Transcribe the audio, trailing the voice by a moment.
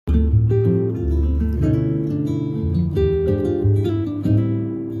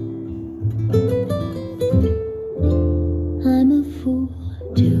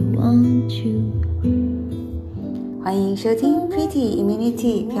Pretty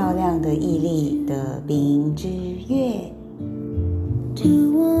Immunity 漂亮的毅力的冰之月。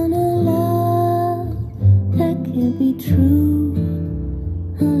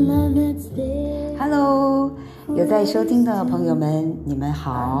Hello， 有在收听的朋友们，你们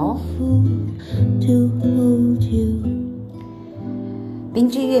好。冰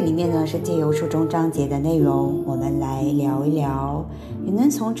之月里面呢，是借由书中章节的内容，我们来聊一聊，也能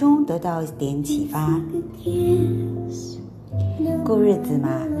从中得到一点启发。过日子嘛，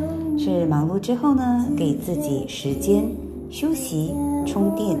是忙碌之后呢，给自己时间休息、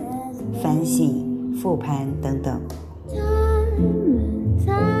充电、反省、复盘等等。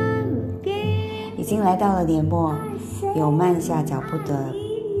已经来到了年末，有慢下脚步的，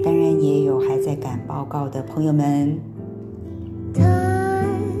当然也有还在赶报告的朋友们。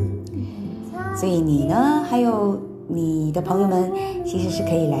所以你呢，还有你的朋友们，其实是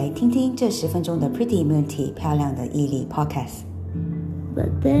可以来听听这10分钟的 Pretty Immunity 漂亮的毅力 Podcast。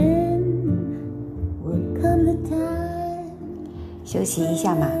 休息一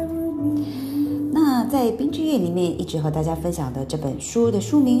下嘛。那在冰之月里面一直和大家分享的这本书的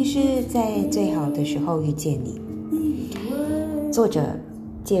书名是在最好的时候遇见你，作者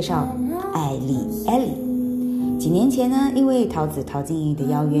介绍艾莉 Ellie。 几年前呢，因为陶晶莹的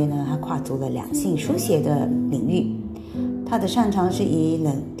邀约呢，她跨足了两性书写的领域。她的擅长是以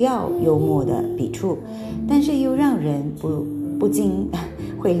冷调幽默的笔触，但是又让人不禁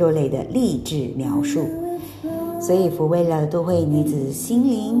会落泪的励志描述，所以抚慰了都会女子心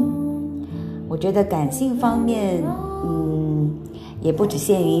灵。我觉得感性方面也不只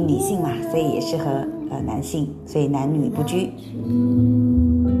限于女性嘛，所以也适合男性，所以男女不拘。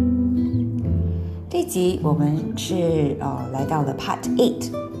这集我们是来到了 Part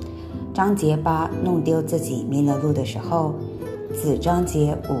 8， 章节8，弄丢自己迷了路的时候，子章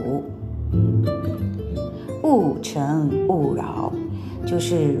节5，勿成勿扰，就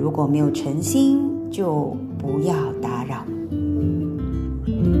是如果没有诚心就不要打扰。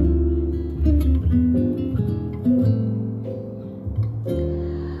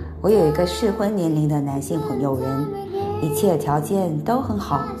我有一个适婚年龄的男性朋友人，一切条件都很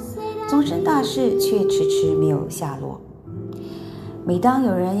好，终身大事却迟迟没有下落。每当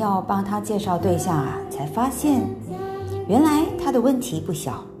有人要帮他介绍对象才发现原来他的问题不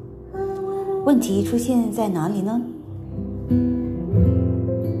小。问题出现在哪里呢？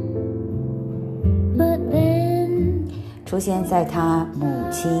出现在他母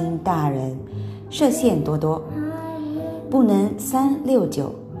亲大人设限多多，不能3、6、9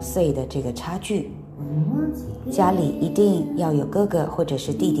岁的这个差距，家里一定要有哥哥或者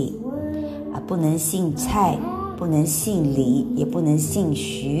是弟弟不能姓蔡，不能姓李，也不能姓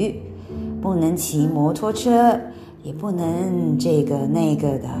徐，不能骑摩托车，也不能这个那个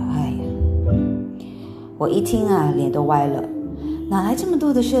的。哎呀，我一听脸都歪了，哪来这么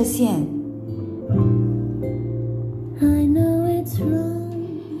多的设限？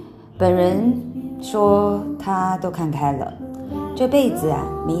本人说他都看开了，这辈子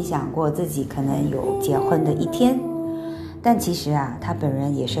没想过自己可能有结婚的一天。但其实他本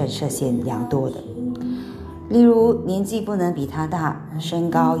人也是设限良多的。例如年纪不能比他大，身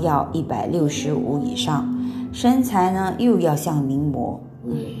高要165以上，身材呢又要像名模。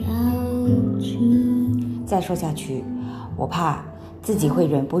再说下去，我怕自己会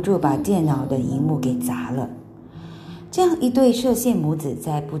忍不住把电脑的萤幕给砸了。这样一对设限母子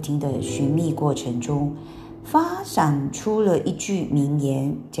在不停的寻觅过程中，发展出了一句名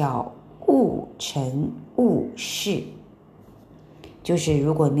言，叫勿成勿试，就是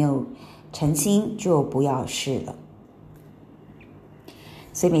如果没有诚心就不要试了。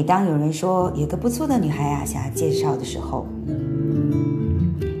所以每当有人说有个不错的女孩想要介绍的时候，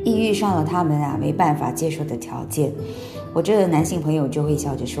一遇上了他们没办法接受的条件，我这个男性朋友就会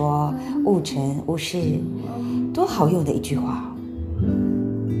笑着说勿成勿试，多好用的一句话。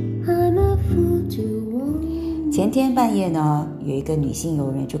前天半夜呢，有一个女性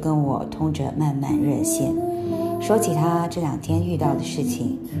友人就跟我通着漫漫热线，说起她这2天遇到的事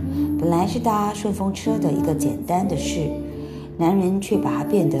情。本来是搭顺风车的一个简单的事，男人却把它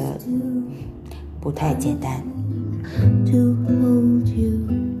变得不太简单。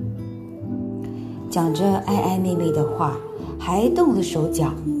讲着爱爱妹妹的话，还动了手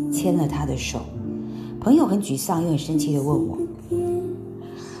脚，牵了她的手。朋友很沮丧又很生气地问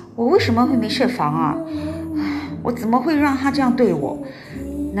我为什么会没设防我怎么会让他这样对我？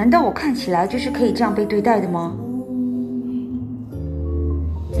难道我看起来就是可以这样被对待的吗？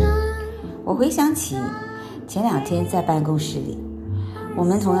我回想起前2天在办公室里，我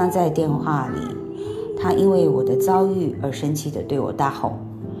们同样在电话里，他因为我的遭遇而生气地对我大吼：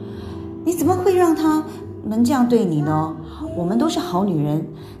你怎么会让他能这样对你呢？我们都是好女人，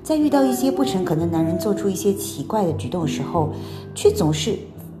在遇到一些不诚恳的男人做出一些奇怪的举动的时候，却总是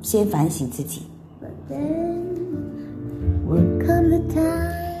先反省自己。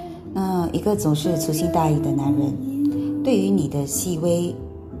那一个总是粗心大意的男人，对于你的细微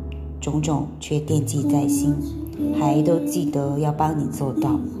种种却惦记在心，还都记得要帮你做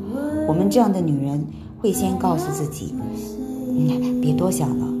到。我们这样的女人会先告诉自己，别多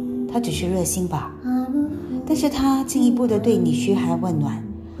想了，他只是热心吧。但是他进一步的对你嘘寒问暖，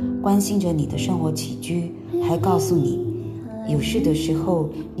关心着你的生活起居，还告诉你有事的时候，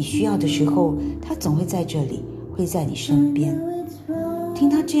你需要的时候，他总会在这里，会在你身边。听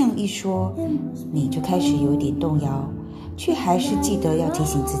他这样一说，你就开始有点动摇，却还是记得要提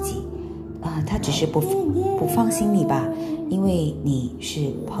醒自己，他只是不放心你吧，因为你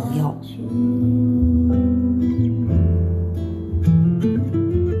是朋友。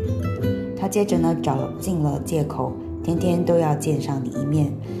他接着呢，找尽了借口，天天都要见上你一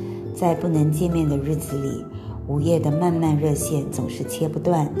面。在不能见面的日子里，午夜的漫漫热线总是切不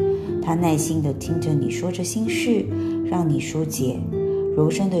断。他耐心地听着你说着心事，让你疏解，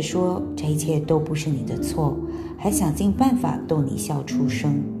柔声地说这一切都不是你的错，还想尽办法逗你笑出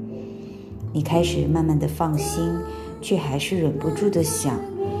声。你开始慢慢地放心，却还是忍不住地想，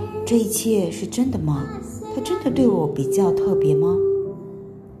这一切是真的吗？他真的对我比较特别吗？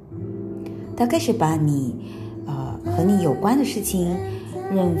他开始把你和你有关的事情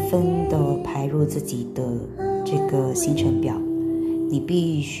认分地排入自己的这个行程表，你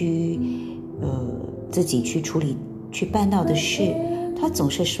必须自己去处理去办到的事，他总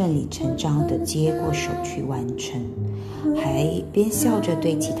是顺理成章地接过手去完成，还边笑着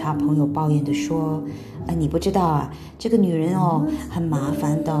对其他朋友抱怨地说，你不知道啊，这个女人很麻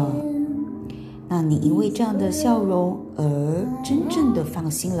烦的。那你因为这样的笑容而真正的放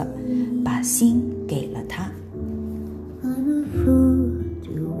心了，把心给了他。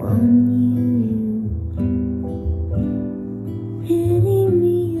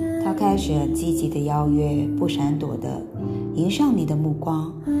他开始积极的邀约，不闪躲的迎上你的目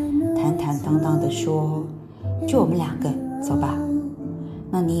光，坦坦荡荡的说，就我们两个，走吧。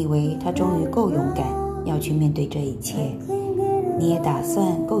那你以为他终于够勇敢要去面对这一切，你也打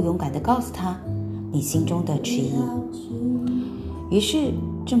算够勇敢的告诉他你心中的迟疑。于是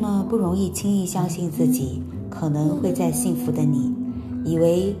这么不容易轻易相信自己可能会再幸福的你，以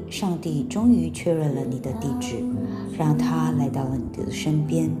为上帝终于确认了你的地址，让他来到了你的身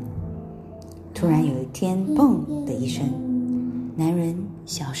边。突然有一天，砰的一声，男人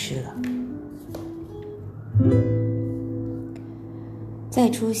消失了。再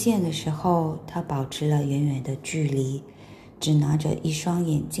出现的时候，他保持了远远的距离，只拿着一双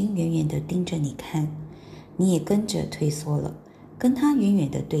眼睛远远地盯着你看，你也跟着退缩了，跟他远远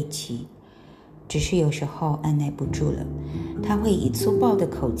地对齐。只是有时候按耐不住了，他会以粗暴的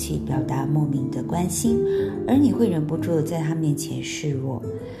口气表达莫名的关心，而你会忍不住在他面前示弱，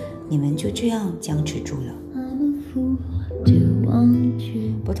你们就这样僵持住了。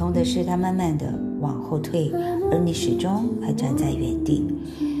不同的是，他慢慢地往后退，而你始终还站在原地，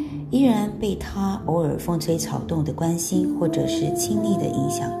依然被他偶尔风吹草动的关心或者是亲昵的影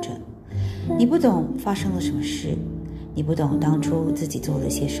响着。你不懂发生了什么事，你不懂当初自己做了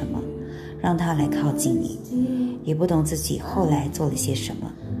些什么让他来靠近你，也不懂自己后来做了些什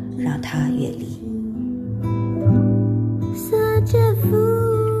么让他远离。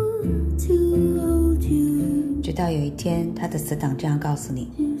直到有一天，他的死党这样告诉你，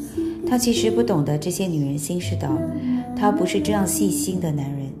他其实不懂得这些女人心事的，他不是这样细心的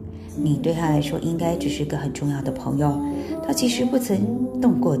男人，你对他来说应该只是个很重要的朋友，他其实不曾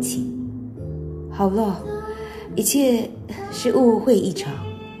动过情。好了，一切是误会一场，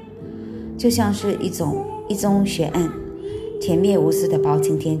就像是一宗悬案，铁面无私的包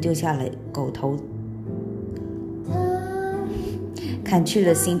青天丢下了狗头，砍去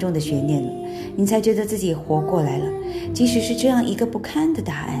了心中的悬念了，你才觉得自己活过来了，即使是这样一个不堪的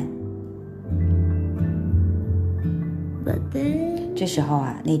答案。这时候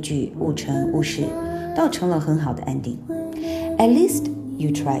啊，那句勿成勿事倒成了很好的安定。 At least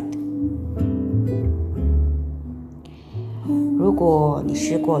you tried。 如果你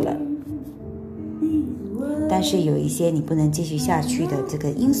试过了，但是有一些你不能继续下去的这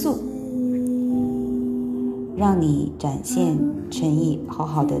个因素，让你展现诚意，好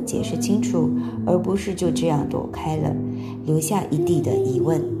好的解释清楚，而不是就这样躲开了，留下一地的疑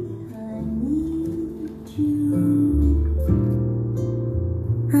问。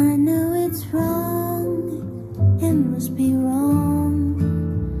I know it's wrong, it must be wrong,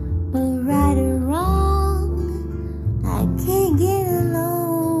 but right or wrong, I can't get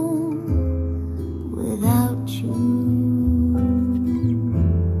along without you.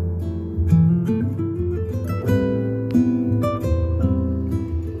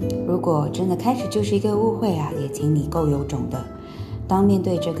 果真的开始就是一个误会啊，也请你够有种的，当面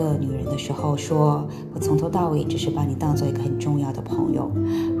对这个女人的时候说，我从头到尾只是把你当做一个很重要的朋友，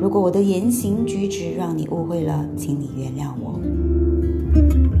如果我的言行举止让你误会了，请你原谅我。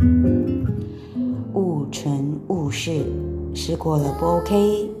勿成勿事，事过了不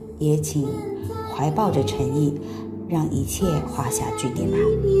OK， 也请怀抱着诚意，让一切画下句点吧。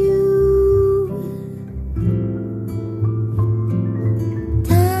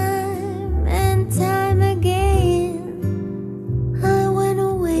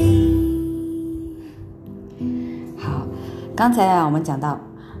好，刚才我们讲到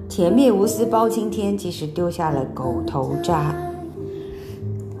铁面无私包青天，其实丢下了狗头铡，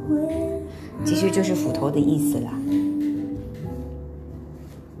其实就是斧头的意思啦。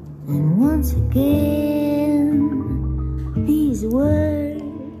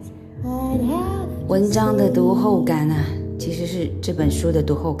文章的读后感啊，其实是这本书的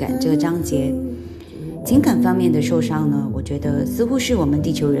读后感。这个章节情感方面的受伤呢，我觉得似乎是我们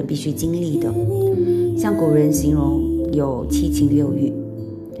地球人必须经历的。像古人形容有七情六欲，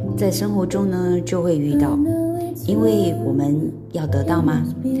在生活中呢就会遇到，因为我们要得到嘛，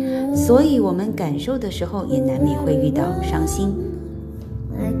所以我们感受的时候也难免会遇到伤心。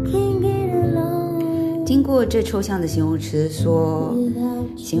经过这抽象的形容词说，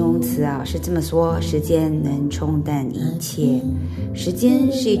形容词啊是这么说：时间能冲淡一切，时间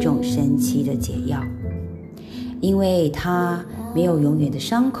是一种神奇的解药，因为它没有永远的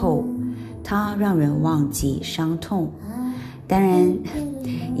伤口，它让人忘记伤痛。当然，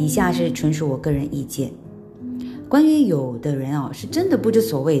以下是纯属我个人意见。关于有的人啊，是真的不知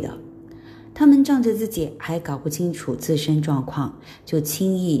所谓的，他们仗着自己还搞不清楚自身状况，就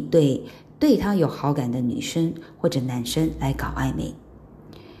轻易对他有好感的女生或者男生来搞暧昧。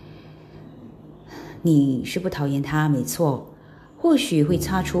你是不讨厌他没错，或许会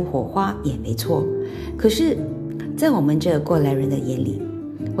擦出火花也没错，可是在我们这过来人的眼里，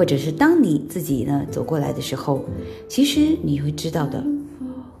或者是当你自己呢走过来的时候，其实你会知道的，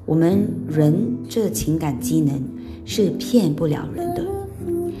我们人这情感机能是骗不了人的，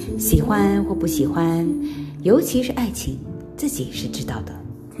喜欢或不喜欢，尤其是爱情，自己是知道的。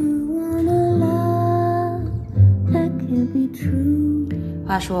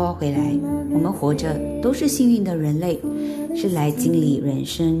话说回来，我们活着都是幸运的人类，是来经历人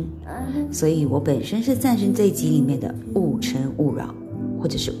生，所以我本身是赞成这一集里面的勿成勿扰，或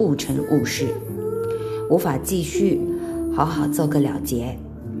者是勿成勿事，无法继续好好做个了结。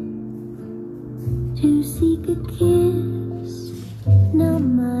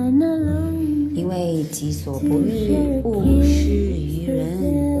因为己所不欲，勿施于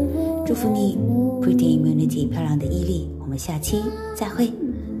人。祝福你 Pretty Immunity 漂亮的毅力，我们下期再会。